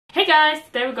guys,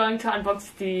 today we're going to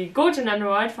unbox the Gojo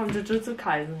Nendoroid from Jujutsu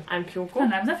Kaisen. I'm Kyoko.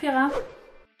 And I'm Zafira.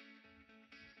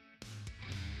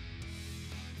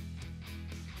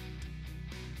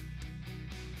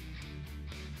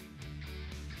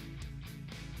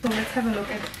 So let's have a look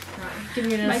at Give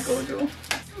me this. my Gojo.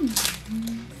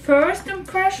 First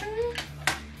impression,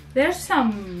 there's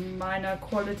some minor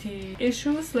quality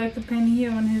issues, like the pain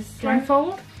here on his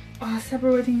blindfold. Oh,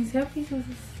 separating his hairpieces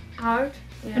is hard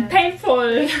and painful.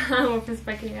 With his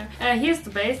back here. Here's the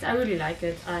base. I really like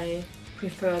it. I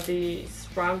prefer the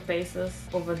round bases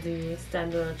over the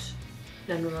standard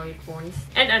Nendoroid ones.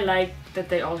 And I like that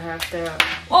they all have their...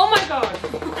 Oh my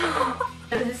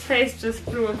god! His face just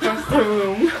flew across the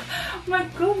room. My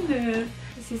goodness!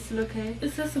 Is he still okay?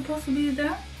 Is that supposed to be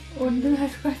there? Or did I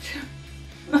scratch him?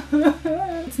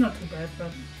 It's not too bad,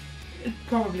 but it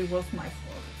probably was my fault.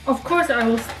 Of course I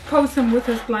will pose him with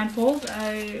his blindfold.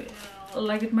 I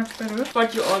like it much better.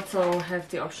 But you also have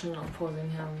the option of posing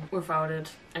him without it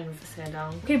and with his hair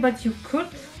down. Okay, but you could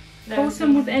pose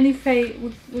him with any face,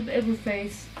 with every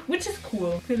face, which is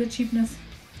cool. Feel the cheapness.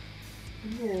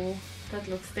 Ooh, that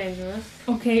looks dangerous.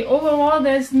 Okay, overall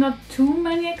there's not too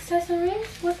many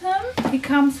accessories with him. He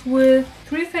comes with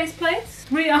 3 face plates,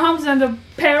 3 arms and a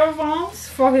pair of arms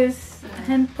for his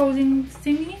hand posing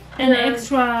thingy. And an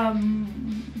extra,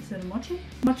 is it a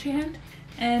mochi hand?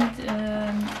 And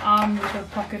arm with a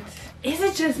pocket. Is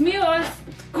it just me or is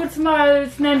Good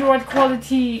Smile's Nendoroid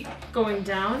quality going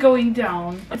down? Going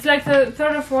down. It's like the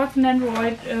 3rd or 4th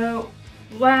Nendoroid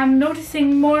where I'm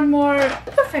noticing more and more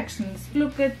imperfections.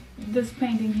 Look at this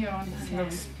painting here on his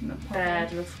hand. Looks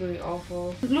bad, looks really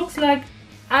awful. It looks like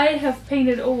I have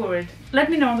painted over it. Let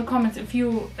me know in the comments if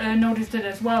you noticed it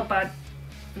as well, but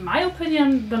in my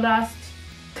opinion the last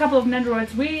couple of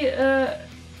Nendoroids we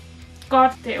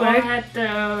got, they all had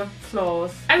their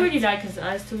flaws. I really like his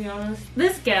eyes, to be honest.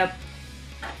 This gap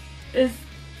is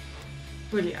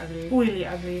really ugly. Really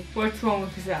ugly. What's wrong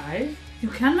with his eyes? You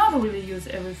cannot really use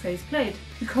every face plate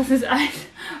because his eyes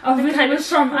are visible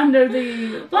from under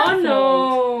the blindfold.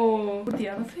 Oh no! Would the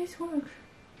other face work?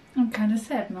 I'm kind of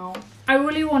sad now. I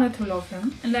really wanted to love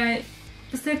him, and I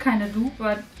still kind of do,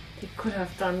 but he could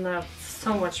have done that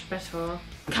so much better.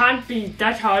 Can't be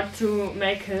that hard to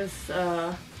make his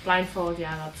blindfold.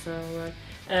 Yeah,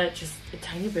 that's just a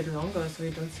tiny bit longer so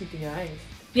you don't see the eyes.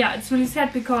 Yeah, it's really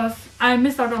sad because I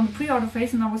missed out on the pre-order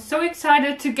phase and I was so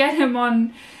excited to get him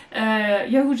on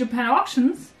Yahoo Japan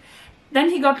auctions.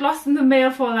 Then he got lost in the mail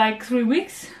for like 3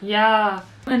 weeks. Yeah.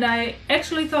 And I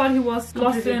actually thought he was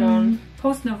lost in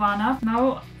post-Nirvana.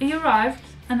 Now he arrived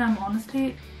and I'm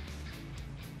honestly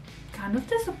kind of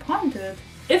disappointed.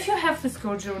 If you have this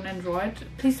Gojo Nendoroid,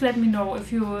 please let me know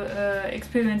if you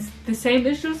experienced the same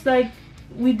issues like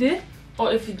we did.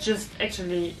 Or if you just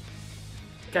actually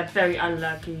got very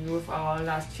unlucky with our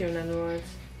last few Nendoroids.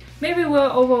 Maybe we're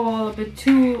overall a bit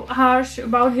too harsh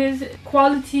about his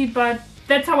quality, but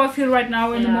that's how I feel right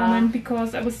now in the moment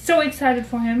because I was so excited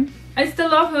for him. I still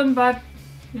love him, but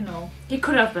you know, he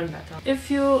could have been better.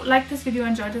 If you liked this video,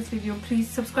 enjoyed this video, please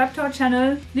subscribe to our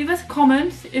channel. Leave us a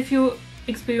comment if you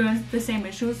experienced the same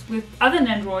issues with other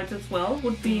Nendoroids as well.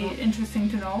 Would be interesting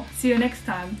to know. See you next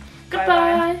time. Goodbye.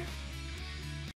 Bye-bye.